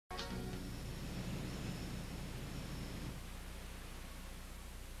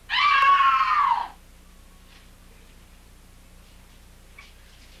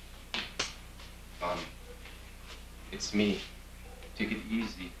it's me. Take it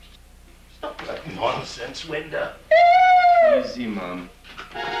easy. Stop that nonsense, Wenda. Easy, Mom.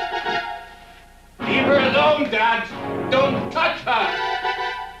 Leave her alone, Dad. Don't touch her.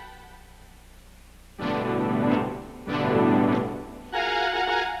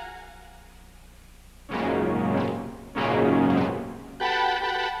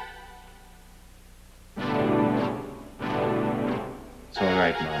 It's all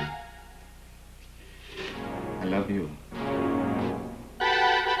right, Mom. I love you.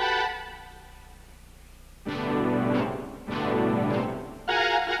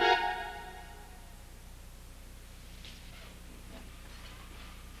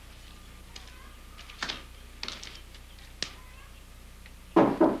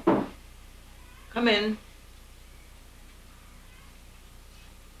 Come in.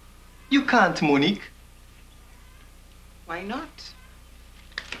 You can't, Monique. Why not?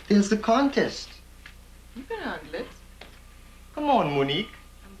 There's the contest. You can handle it. Come on, Monique.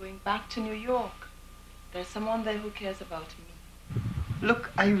 I'm going back to New York. There's someone there who cares about me.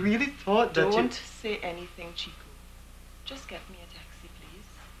 Look, I really thought that Don't say anything, Chico. Just get me a taxi, please.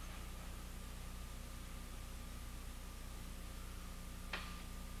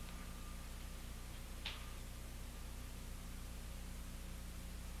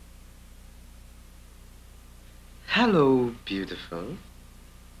 Hello, beautiful.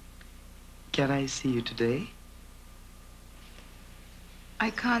 Can I see you today? I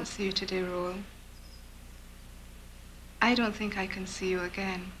can't see you today, Errol. I don't think I can see you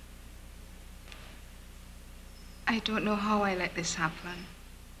again. I don't know how I let this happen.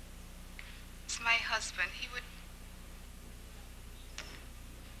 It's my husband. He would...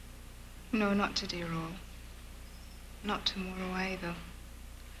 No, not today, Errol. Not tomorrow either.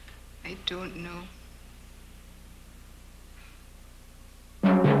 I don't know.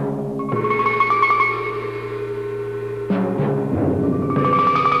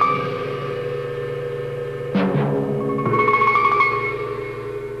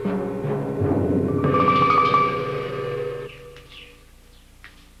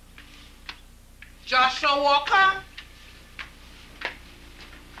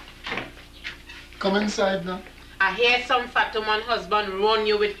 Come inside now. I hear some fat man husband run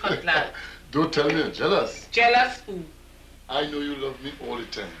you with cutlass. Don't tell me you're jealous. Jealous who? I know you love me all the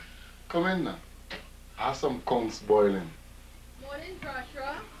time. Come in now. Have some conchs boiling. Morning,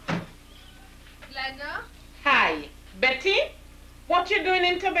 Joshua. Glenda. Hi. Betty? What you doing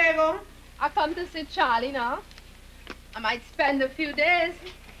in Tobago? I come to see Charlie now. I might spend a few days,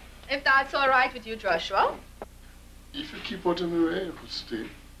 if that's all right with you, Joshua. If you keep out of my way, you could stay.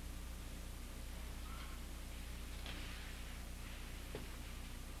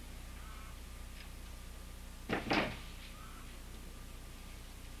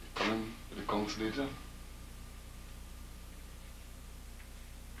 Coming with the conchs later?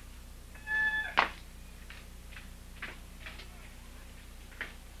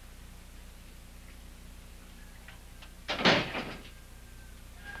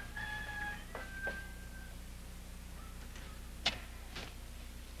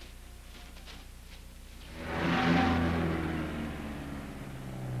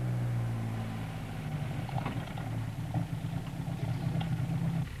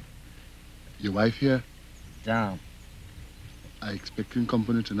 Your wife here? Down. I expecting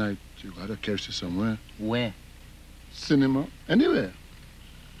company tonight. You gotta catch her somewhere. Where? Cinema. Anywhere.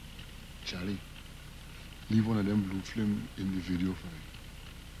 Charlie, leave one of them blue film in the video for me.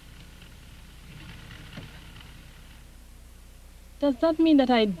 Does that mean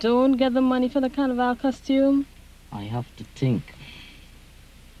that I don't get the money for the carnival costume? I have to think.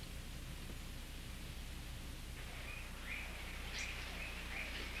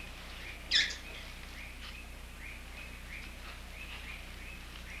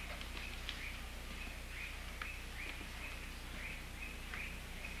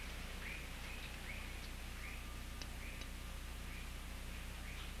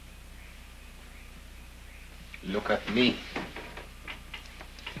 Look at me.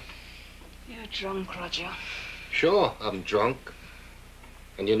 You're drunk, Roger. Sure, I'm drunk.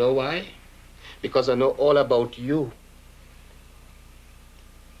 And you know why? Because I know all about you.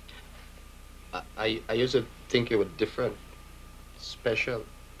 I used to think you were different, special,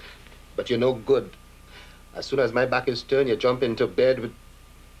 but you're no good. As soon as my back is turned, you jump into bed with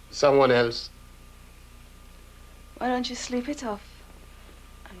someone else. Why don't you sleep it off?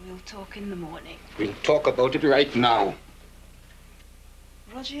 And we'll talk in the morning. We'll talk about it right now.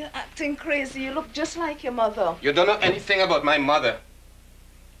 Roger, you're acting crazy. You look just like your mother. You don't know anything about my mother.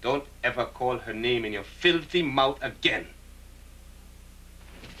 Don't ever call her name in your filthy mouth again.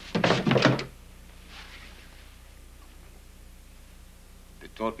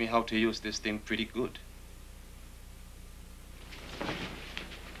 taught me how to use this thing pretty good.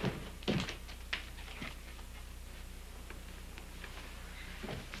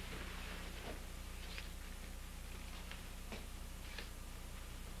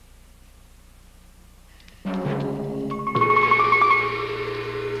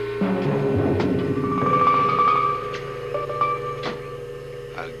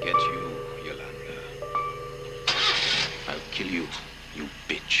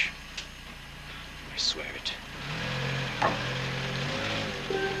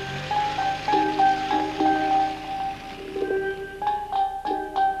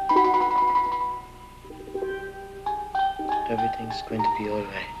 Everything's going to be all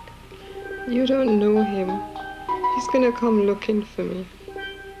right. You don't know him. He's gonna come looking for me.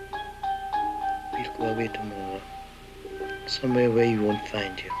 We'll go away tomorrow. Somewhere where you won't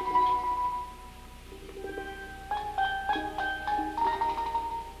find you.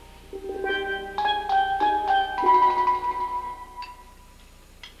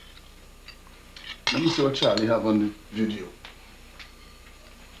 Let me see what Charlie have on the video.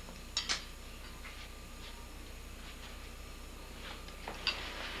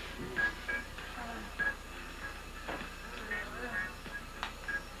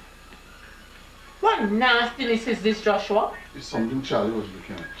 What nastiness is this, Joshua? It's something Charlie was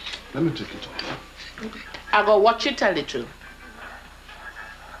looking at. Let me take it off. I'll go watch it a little.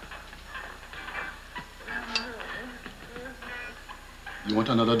 You want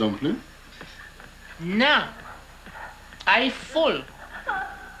another dumpling? Nah. I full.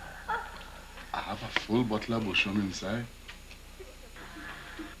 I have a full bottle of bushroom inside.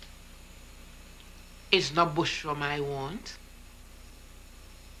 It's not bushroom I want.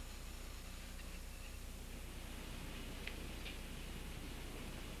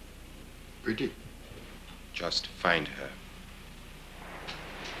 Pretty. Just find her.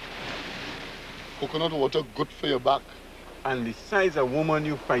 Coconut water good for your back. And the size of woman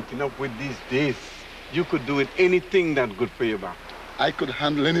you're fighting up with these days, you could do with anything that's good for your back. I could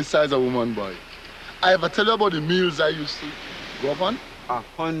handle any size of woman, boy. I ever tell you about the meals I used to grow up on?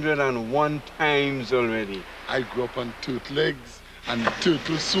 101 times already. I grew up on turtle legs and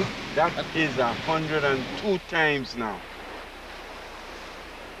turtle soup. That is 102 times now.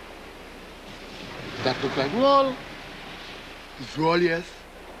 That look like roll. It's roll, yes.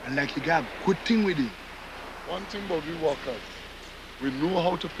 And like you got good thing with it. One thing about we workers, we know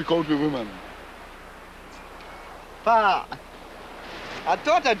how to pick out the women. Pa, I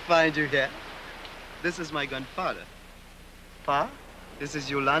thought I'd find you here. This is my grandfather. Pa, this is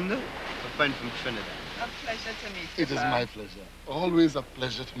Yolanda, a friend from Trinidad. A pleasure to meet you. It is my pleasure. Always a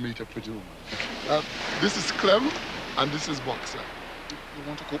pleasure to meet a pretty woman. This is Clem, and this is Boxer. You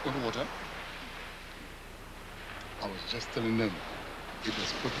want to coconut water? I was just telling them, it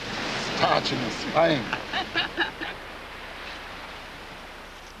has put starch in his spine.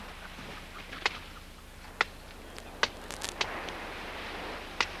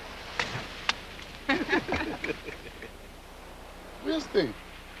 Where's they?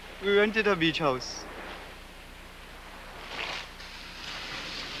 We rented a beach house.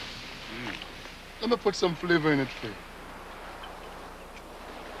 Let me put some flavor in it for you.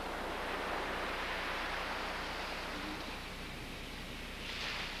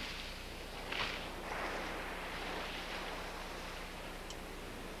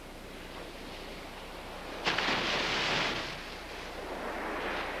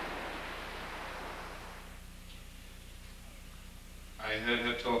 I heard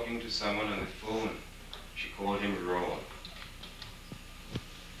her talking to someone on the phone. She called him Errol.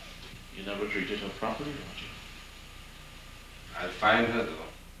 You never treated her properly, don't you? I'll find her, though.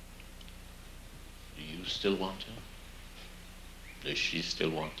 Do you still want her? Does she still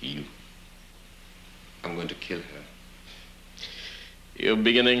want you? I'm going to kill her. You're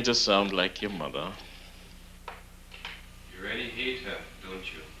beginning to sound like your mother. You really hate her,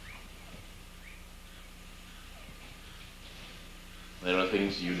 don't you? There are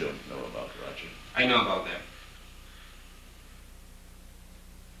things you don't know about Roger. I know about them.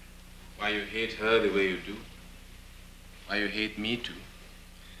 Why you hate her the way you do. Why you hate me too.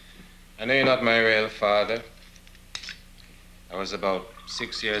 I know you're not my real father. I was about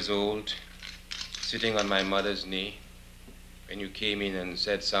 6 years old, sitting on my mother's knee, when you came in and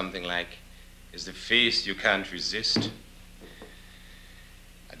said something like, "It's the face you can't resist."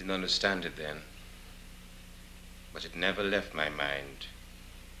 I didn't understand it then, but it never left my mind.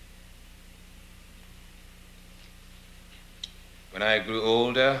 When I grew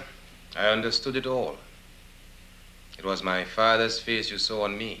older, I understood it all. It was my father's face you saw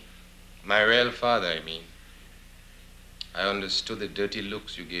on me. My real father, I mean. I understood the dirty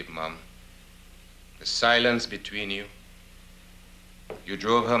looks you gave Mom. The silence between you. You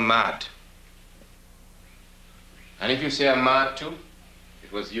drove her mad. And if you say I'm mad too,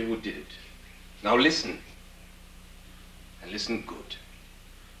 it was you who did it. Now listen. And listen good.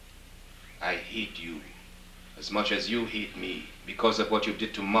 I hate you as much as you hate me because of what you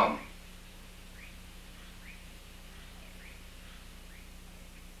did to Mom.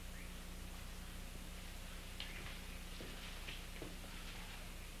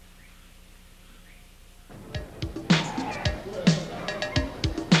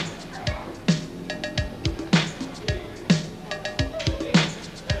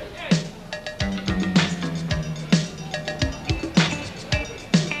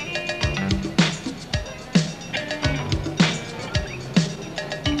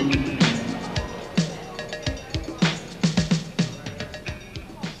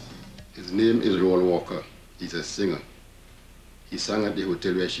 His name is Errol Walker. He's a singer. He sang at the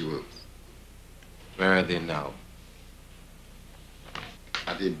hotel where she works. Where are they now?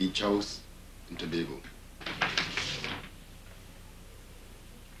 At a beach house in Tobago.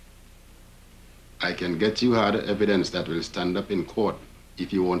 I can get you hard evidence that will stand up in court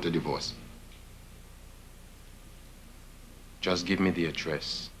if you want a divorce. Just give me the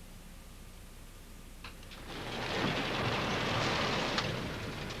address.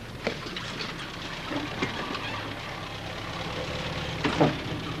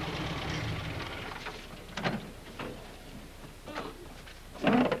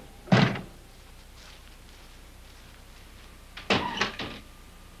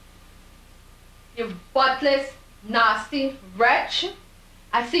 You buttless, nasty wretch.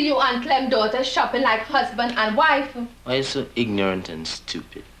 I see you and Clem's daughter shopping like husband and wife. Why are you so ignorant and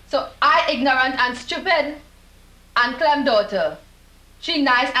stupid? So I ignorant and stupid. And Clem's daughter, she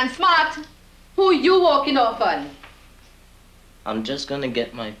nice and smart. Who you walking off on? I'm just gonna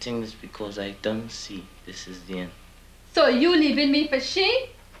get my things because I don't see this is the end. So you leaving me for she?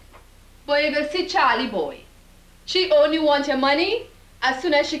 Boy, you gonna see Charlie boy. She only want your money. As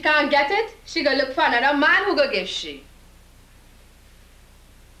soon as she can't get it, she go look for another man who go give she.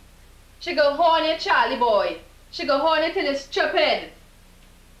 She go horny Charlie boy. She go horny till it's stupid.